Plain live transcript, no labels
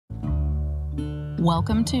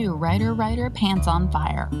Welcome to Writer Pants on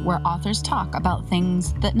Fire, where authors talk about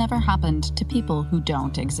things that never happened to people who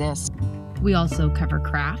don't exist. We also cover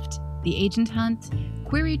craft, the agent hunt,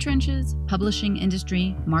 query trenches, publishing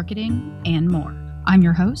industry, marketing, and more. I'm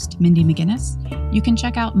your host, Mindy McGinnis. You can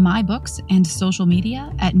check out my books and social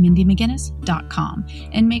media at mindymcginnis.com,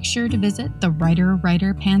 and make sure to visit the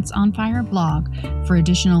Writer Pants on Fire blog for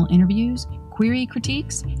additional interviews, query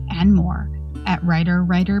critiques, and more at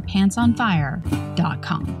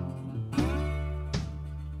writerpantsonfire.com.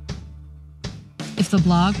 If the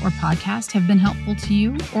blog or podcast have been helpful to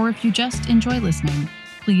you, or if you just enjoy listening,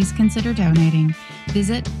 please consider donating.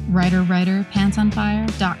 Visit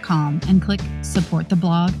writerpantsonfire.com and click Support the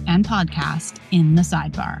Blog and Podcast in the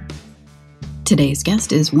sidebar. Today's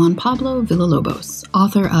guest is Juan Pablo Villalobos,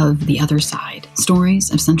 author of The Other Side,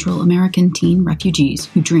 Stories of Central American Teen Refugees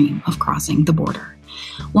Who Dream of Crossing the Border.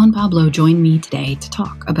 Juan Pablo joined me today to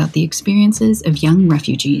talk about the experiences of young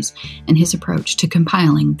refugees and his approach to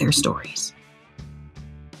compiling their stories.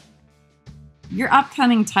 Your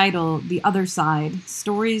upcoming title, The Other Side,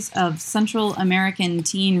 Stories of Central American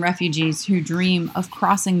Teen Refugees Who Dream of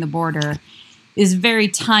Crossing the Border, is very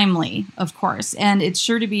timely, of course, and it's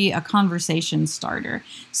sure to be a conversation starter.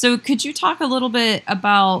 So could you talk a little bit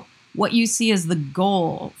about what you see as the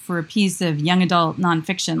goal for a piece of young adult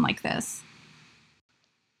nonfiction like this?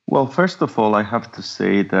 Well, first of all, I have to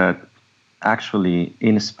say that actually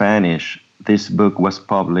in Spanish, this book was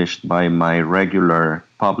published by my regular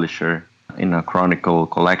publisher in a chronicle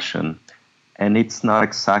collection, and it's not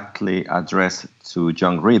exactly addressed to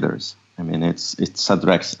young readers. I mean, it's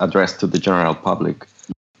addressed to the general public.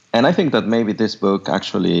 And I think that maybe this book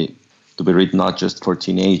actually to be read not just for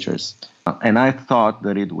teenagers. And I thought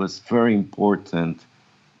that it was very important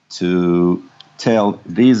to tell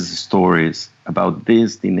these stories about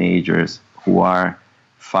these teenagers who are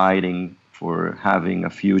fighting for having a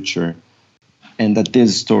future, and that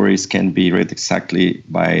these stories can be read exactly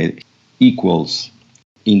by equals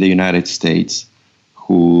in the United States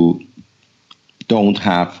who don't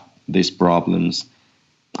have these problems.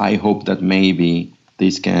 I hope that maybe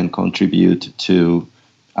this can contribute to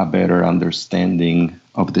a better understanding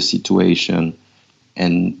of the situation,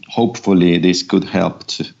 and hopefully this could help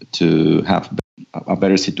to have a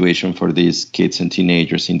better situation for these kids and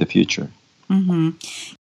teenagers in the future. Mm-hmm.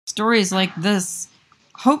 Stories like this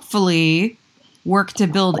hopefully work to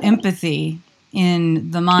build empathy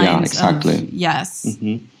in the minds of... Yes.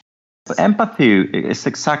 Mm-hmm. Empathy is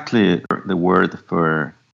exactly the word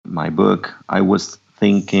for my book. I was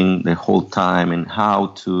thinking the whole time in how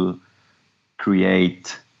to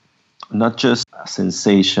create not just a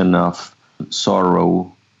sensation of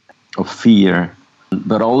sorrow, of fear,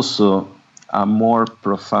 but also a more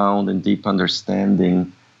profound and deep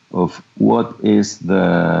understanding of what is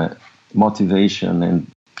the motivation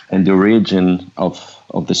and the origin of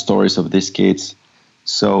the stories of these kids.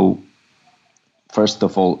 So, first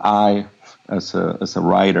of all, I, as a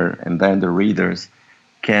writer, and then the readers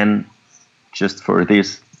can, just for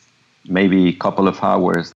this maybe couple of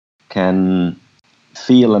hours, can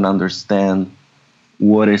feel and understand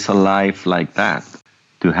what is a life like that,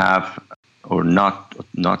 to have or not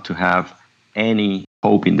to have any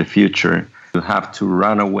hope in the future, to have to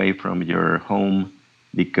run away from your home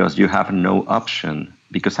because you have no option.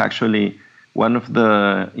 Because actually, one of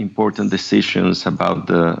the important decisions about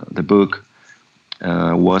the book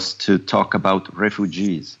was to talk about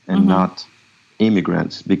refugees and not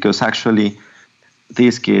immigrants, because actually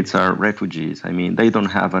these kids are refugees. I mean, they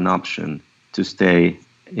don't have an option to stay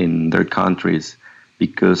in their countries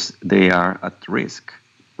because they are at risk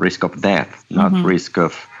of death, not risk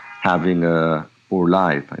of having a poor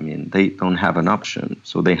life. I mean, they don't have an option,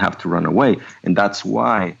 so they have to run away. And that's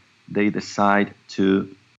why they decide to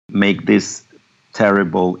make this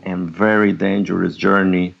terrible and very dangerous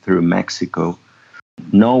journey through Mexico,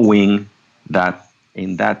 knowing that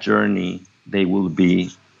in that journey they will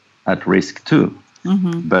be at risk too.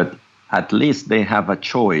 But at least they have a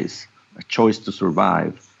choice to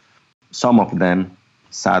survive. Some of them,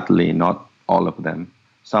 sadly, not all of them,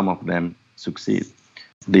 some of them succeed.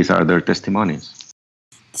 These are their testimonies.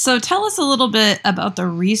 So tell us a little bit about the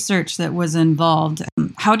research that was involved.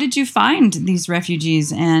 How did you find these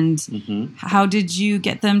refugees, and how did you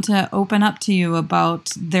get them to open up to you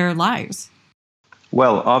about their lives?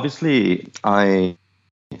 Well, obviously, I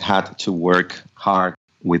had to work hard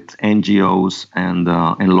with NGOs and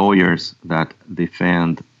lawyers that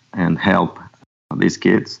defend and help these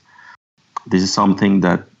kids. This is something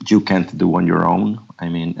that you can't do on your own. I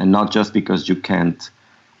mean, and not just because you can't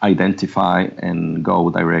identify and go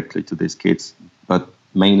directly to these kids, but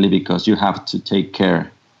mainly because you have to take care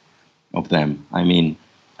of them. I mean,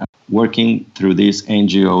 working through these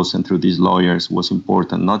NGOs and through these lawyers was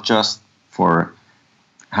important, not just for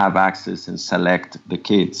have access and select the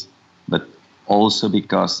kids, but also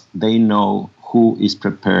because they know who is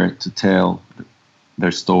prepared to tell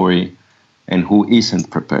their story and who isn't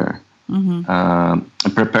prepared.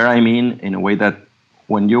 Prepare, I mean, in a way that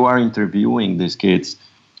when you are interviewing these kids,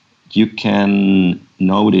 you can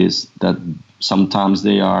notice that sometimes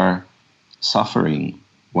they are suffering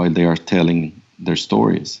while they are telling their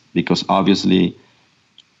stories, because obviously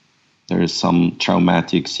there is some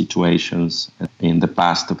traumatic situations in the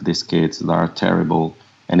past of these kids that are terrible,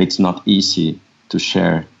 and it's not easy to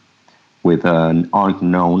share with an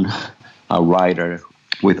unknown writer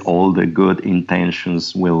with all the good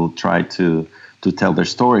intentions will try to tell their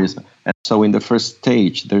stories. And so in the first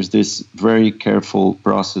stage, there's this very careful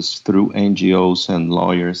process through NGOs and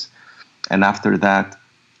lawyers. And after that,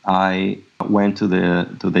 I went to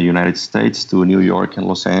the United States, to New York and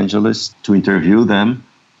Los Angeles to interview them.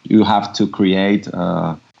 You have to create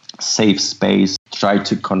a safe space, try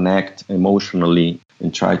to connect emotionally,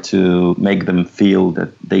 and try to make them feel that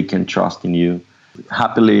they can trust in you.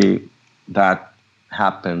 Happily, that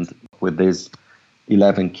happened with these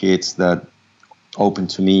 11 kids that opened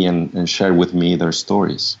to me and shared with me their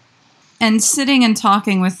stories. And sitting and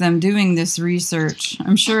talking with them, doing this research,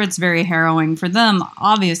 I'm sure it's very harrowing for them,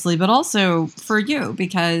 obviously, but also for you,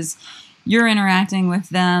 because you're interacting with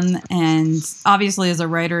them. And obviously, as a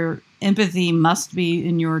writer, empathy must be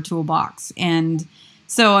in your toolbox. And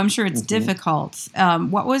so I'm sure it's difficult.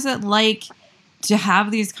 What was it like to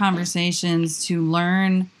have these conversations, to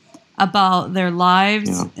learn about their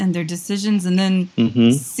lives and their decisions, and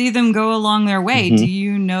then see them go along their way? Do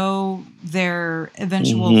you know their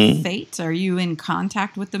eventual fate? Are you in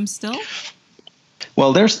contact with them still?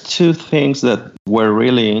 Well, there's two things that were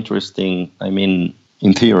really interesting. I mean,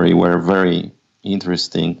 in theory, were very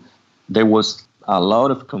interesting. There was a lot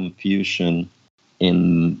of confusion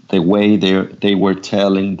in the way they were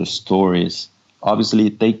telling the stories. Obviously,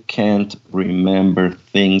 they can't remember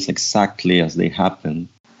things exactly as they happened.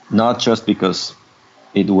 Not just because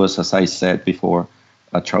it was, as I said before,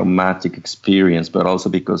 a traumatic experience, but also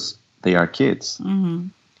because they are kids.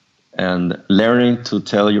 And learning to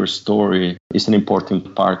tell your story is an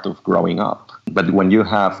important part of growing up. But when you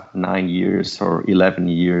have 9 years or 11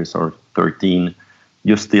 years or 13,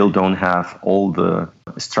 you still don't have all the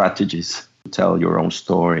strategies to tell your own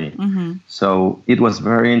story. So it was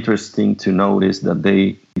very interesting to notice that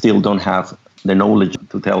they still don't have the knowledge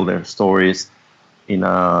to tell their stories in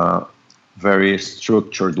a very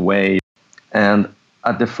structured way. And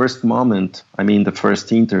at the first moment, I mean, the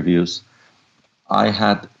first interviews, I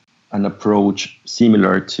had an approach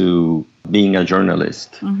similar to being a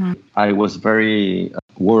journalist. I was very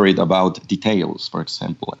worried about details, for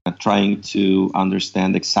example, and trying to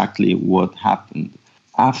understand exactly what happened.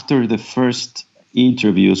 After the first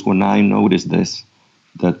interviews, when I noticed this,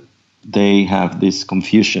 that they have these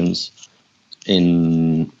confusions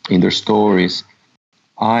in their stories,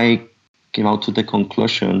 I came out to the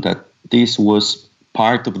conclusion that this was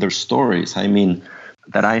part of their stories. I mean,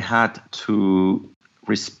 that I had to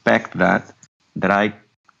respect that I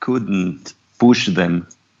couldn't push them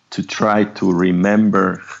to try to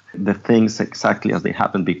remember the things exactly as they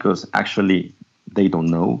happened, because actually they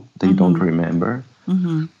don't know, they don't remember.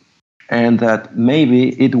 And that maybe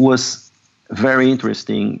it was very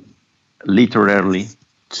interesting literarily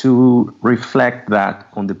to reflect that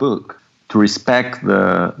on the book, to respect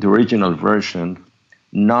the original version,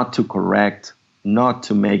 not to correct, not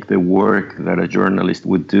to make the work that a journalist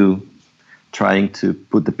would do, trying to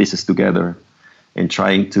put the pieces together and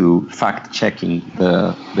trying to fact-checking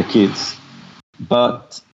the kids,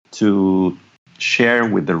 but to share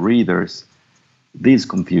with the readers these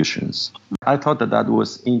confusions. I thought that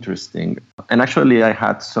was interesting. And actually, I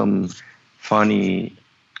had some funny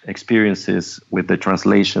experiences with the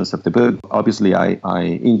translations of the book. Obviously, I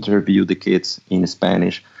interviewed the kids in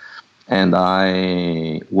Spanish, and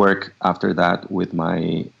I work after that with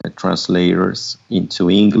my translators into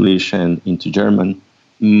English and into German.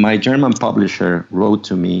 My German publisher wrote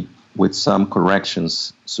to me with some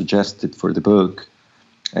corrections suggested for the book,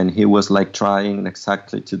 and he was like trying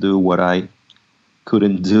exactly to do what I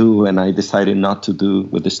couldn't do, and I decided not to do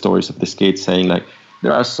with the stories of the kids, saying like,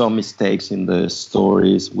 there are some mistakes in the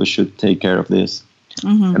stories, we should take care of this.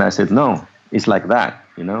 And I said, no, it's like that,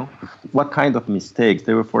 you know? What kind of mistakes?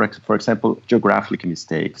 They were, for example, geographic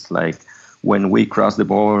mistakes, like when we crossed the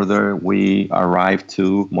border, we arrived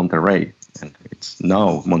to Monterrey. And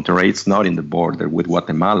Monterrey is not in the border with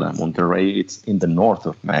Guatemala. Monterrey, it's in the north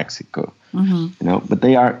of Mexico, you know? But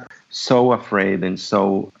they are so afraid and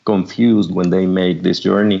so confused when they make this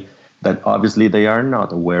journey that obviously they are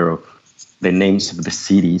not aware of the names of the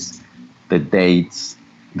cities, the dates,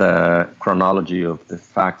 the chronology of the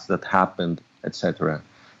facts that happened, etc.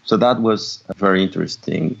 So that was very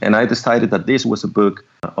interesting. And I decided that this was a book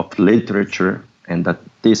of literature and that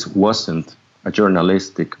this wasn't a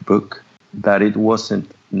journalistic book, that it wasn't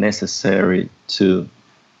necessary to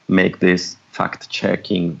make this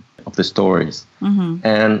fact-checking of the stories. Mm-hmm.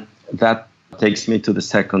 And that takes me to the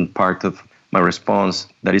second part of my response,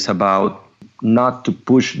 that is about not to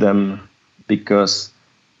push them, because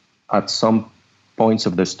at some points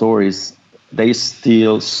of the stories, they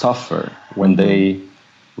still suffer when they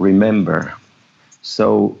remember.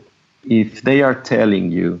 So if they are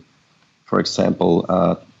telling you, for example,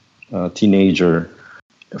 a teenager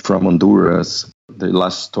from Honduras, the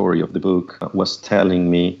last story of the book was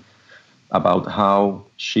telling me about how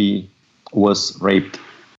she was raped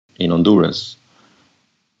in Honduras.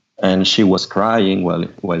 And she was crying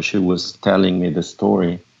while she was telling me the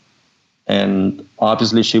story. And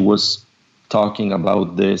obviously she was talking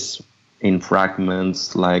about this in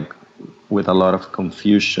fragments, like with a lot of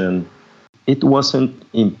confusion. It wasn't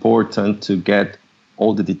important to get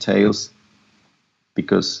all the details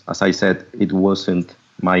because, as I said, it wasn't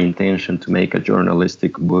my intention to make a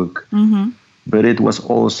journalistic book. Mm-hmm. But it was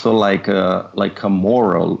also like a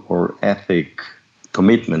moral or ethic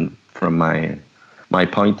commitment from my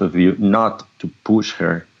point of view, not to push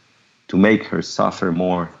her, to make her suffer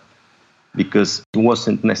more, because it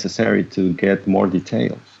wasn't necessary to get more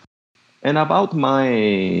details. And about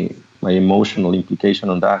my emotional implication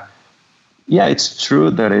on that, yeah, it's true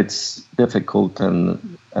that it's difficult and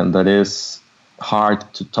that it's hard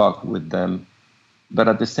to talk with them. But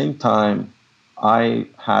at the same time, I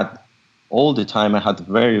had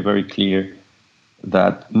very, very clear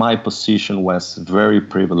that my position was very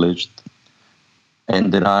privileged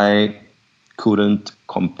and that I couldn't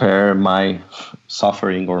compare my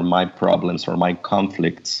suffering or my problems or my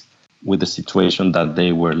conflicts with the situation that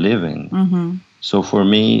they were living. Mm-hmm. So for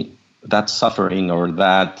me, that suffering or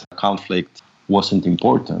that conflict wasn't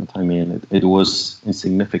important. I mean, it was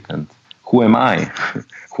insignificant. Who am I?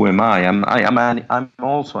 Who am I? I'm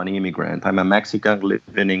also an immigrant. I'm a Mexican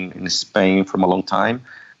living in Spain for a long time,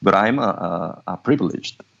 but I'm a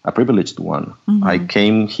privileged one. Mm-hmm. I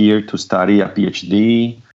came here to study a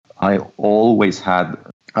PhD. I always had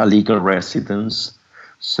a legal residence,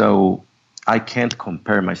 so I can't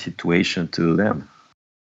compare my situation to them.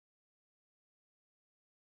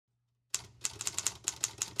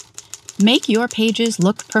 Make your pages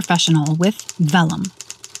look professional with Vellum.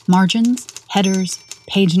 Margins, headers,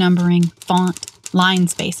 page numbering, font, line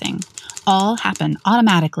spacing, all happen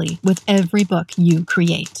automatically with every book you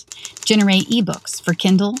create. Generate ebooks for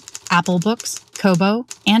Kindle, Apple Books, Kobo,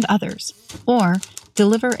 and others, or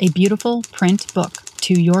deliver a beautiful print book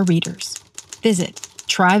to your readers. Visit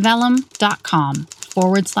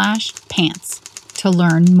tryvellum.com/pants to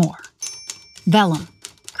learn more. Vellum.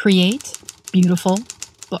 Create beautiful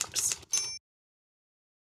books.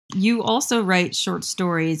 You also write short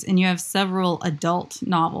stories, and you have several adult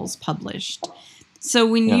novels published. So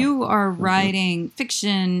when you are writing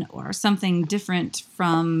fiction or something different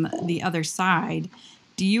from the other side,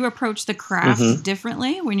 do you approach the craft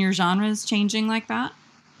differently when your genre is changing like that?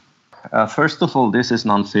 First of all, this is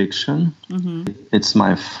nonfiction. Mm-hmm. It's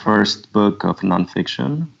my first book of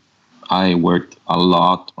nonfiction. I worked a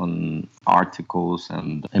lot on articles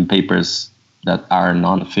and papers that are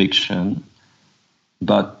nonfiction,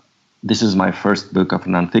 but this is my first book of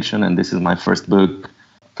nonfiction, and this is my first book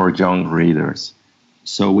for young readers.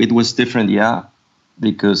 So it was different,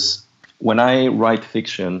 because when I write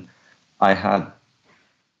fiction, I had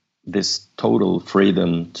this total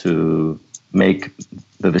freedom to make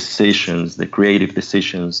the decisions, the creative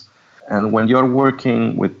decisions. And when you're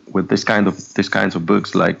working with these kinds of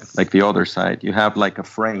books, like The Other Side, you have like a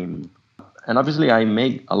frame. And obviously, I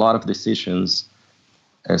make a lot of decisions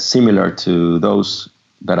similar to those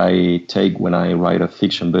that I take when I write a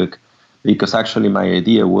fiction book, because actually my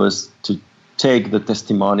idea was to take the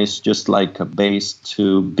testimonies just like a base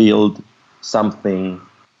to build something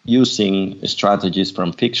using strategies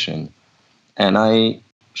from fiction. And I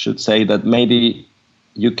should say that maybe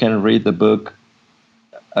you can read the book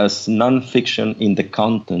as nonfiction in the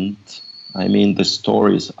content. I mean, the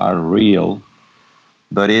stories are real,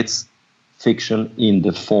 but it's fiction in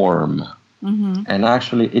the form. Mm-hmm. And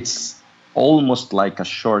actually, it's almost like a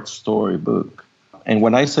short story book. And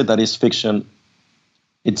when I say that it's fiction,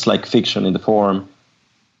 it's like fiction in the form.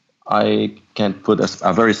 I can put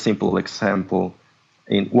a very simple example.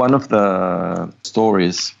 In one of the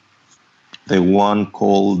stories, The one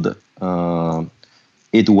called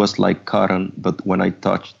It Was Like Cotton, but when I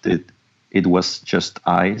touched it, it was just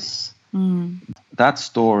ice. That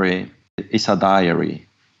story is a diary.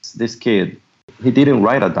 This kid, he didn't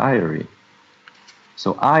write a diary.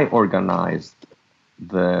 So I organized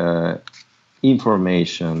the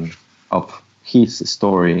information of his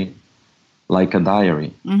story like a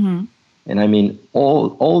diary. And I mean,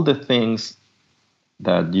 all the things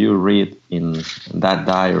that you read in that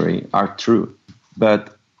diary are true.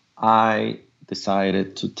 But I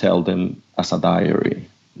decided to tell them as a diary.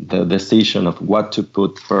 The decision of what to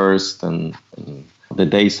put first and the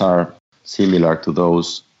days are similar to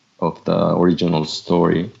those of the original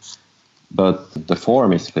story. But the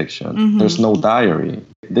form is fiction. There's no diary.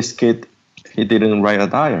 This kid, he didn't write a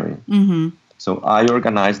diary. So I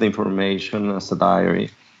organized the information as a diary,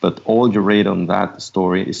 but all you read on that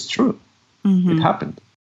story is true. It happened.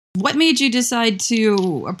 What made you decide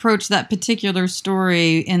to approach that particular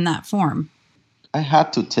story in that form? I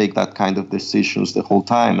had to take that kind of decisions the whole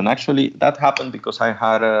time. And actually, that happened because I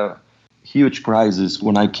had a huge crisis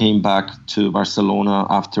when I came back to Barcelona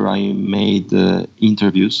after I made the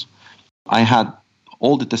interviews. I had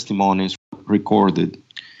all the testimonies recorded,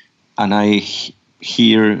 and I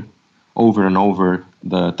hear over and over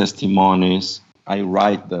the testimonies. I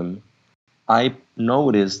write them. I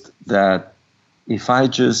noticed that if I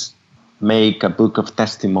just make a book of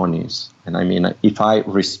testimonies, and I mean, if I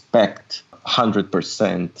respect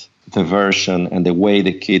 100% the version and the way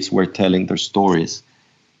the kids were telling their stories,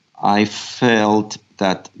 I felt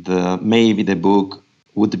that maybe the book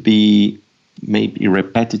would be maybe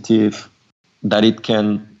repetitive, that it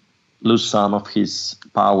can lose some of his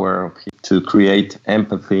power to create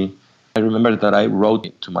empathy. I remember that I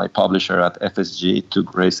wrote to my publisher at FSG, to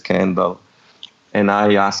Grace Campbell, and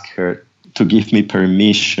I asked her to give me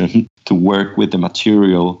permission to work with the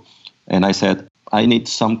material. And I said, I need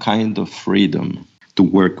some kind of freedom to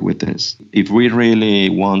work with this. If we really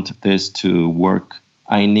want this to work,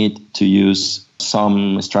 I need to use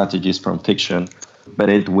some strategies from fiction, but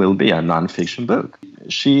it will be a nonfiction book.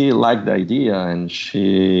 She liked the idea and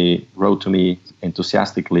she wrote to me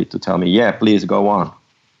enthusiastically to tell me, yeah, please go on.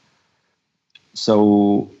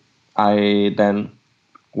 So I then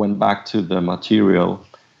went back to the material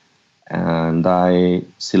and I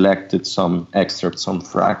selected some excerpts, some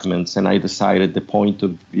fragments, and I decided the point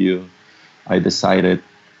of view. I decided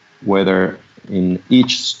whether in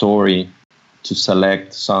each story to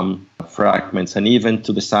select some fragments and even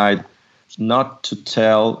to decide not to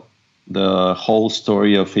tell the whole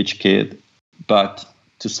story of each kid, but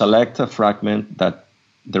to select a fragment that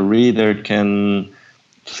the reader can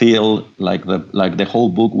feel like the whole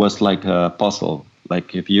book was like a puzzle.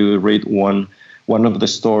 Like if you read one of the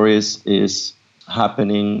stories is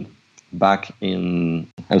happening back in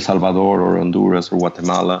El Salvador or Honduras or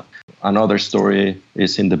Guatemala. Another story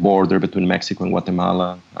is in the border between Mexico and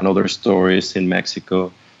Guatemala. Another story is in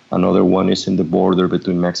Mexico. Another one is in the border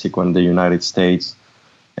between Mexico and the United States.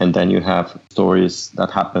 And then you have stories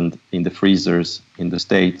that happened in the freezers in the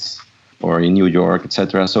States or in New York,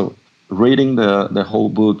 etc. So reading the whole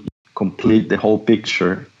book, complete the whole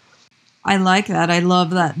picture. I like that. I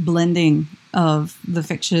love that blending of the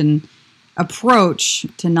fiction approach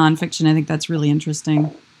to nonfiction. I think that's really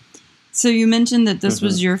interesting. So you mentioned that this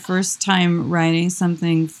was your first time writing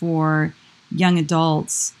something for young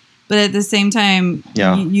adults, but at the same time,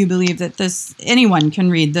 you believe that anyone can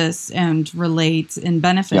read this and relate and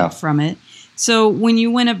benefit from it. So when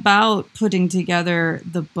you went about putting together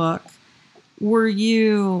the book, were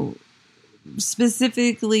you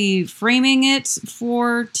specifically framing it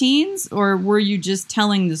for teens, or were you just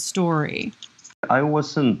telling the story? I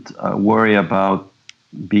wasn't worried about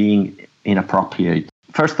being inappropriate.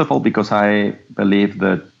 First of all, because I believe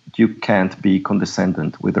that you can't be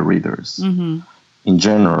condescending with the readers in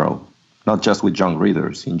general, not just with young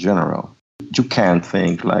readers, in general. You can't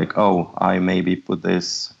think like, oh, I maybe put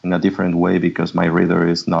this in a different way because my reader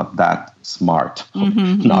is not that smart,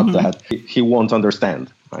 that he won't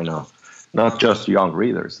understand. I know. Not just young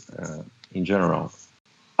readers in general.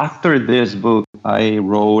 After this book, I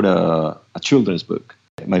wrote a children's book,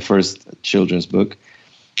 my first children's book.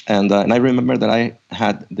 And I remember that I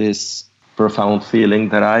had this profound feeling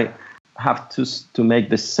that I have to make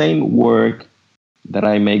the same work that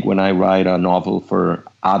I make when I write a novel for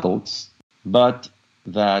adults, but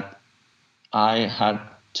that I had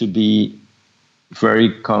to be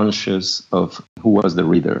very conscious of who was the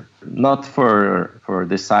reader. Not for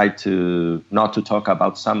decide to not to talk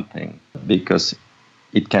about something because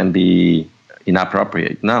it can be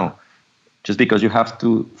inappropriate. No, just because you have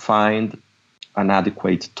to find an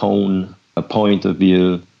adequate tone, a point of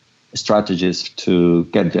view, strategies to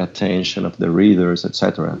get the attention of the readers,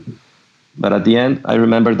 etc. But at the end, I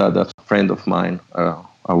remember that a friend of mine,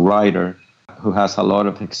 a writer who has a lot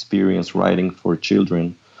of experience writing for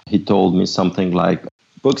children, he told me something like,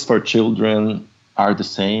 books for children are the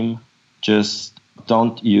same, just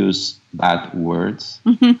don't use bad words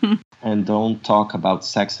and don't talk about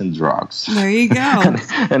sex and drugs. There you go.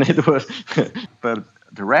 and it was, but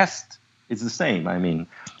the rest is the same. I mean,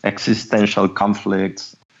 existential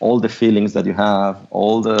conflicts, all the feelings that you have,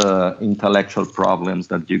 all the intellectual problems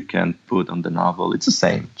that you can put on the novel, it's the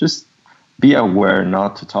same. Just be aware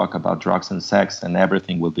not to talk about drugs and sex and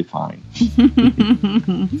everything will be fine.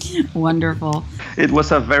 Wonderful. It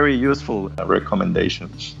was a very useful recommendation.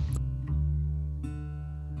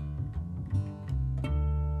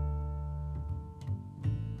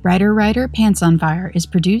 Writer, Pants on Fire is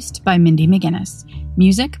produced by Mindy McGinnis.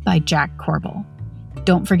 Music by Jack Corbel.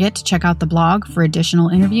 Don't forget to check out the blog for additional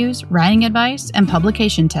interviews, writing advice, and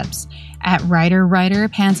publication tips at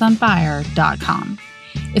writerpantsonfire.com.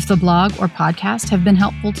 If the blog or podcast have been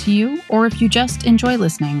helpful to you, or if you just enjoy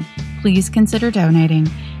listening, please consider donating.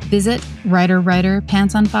 Visit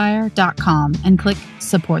writerpantsonfire.com and click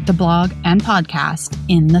Support the Blog and Podcast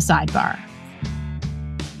in the sidebar.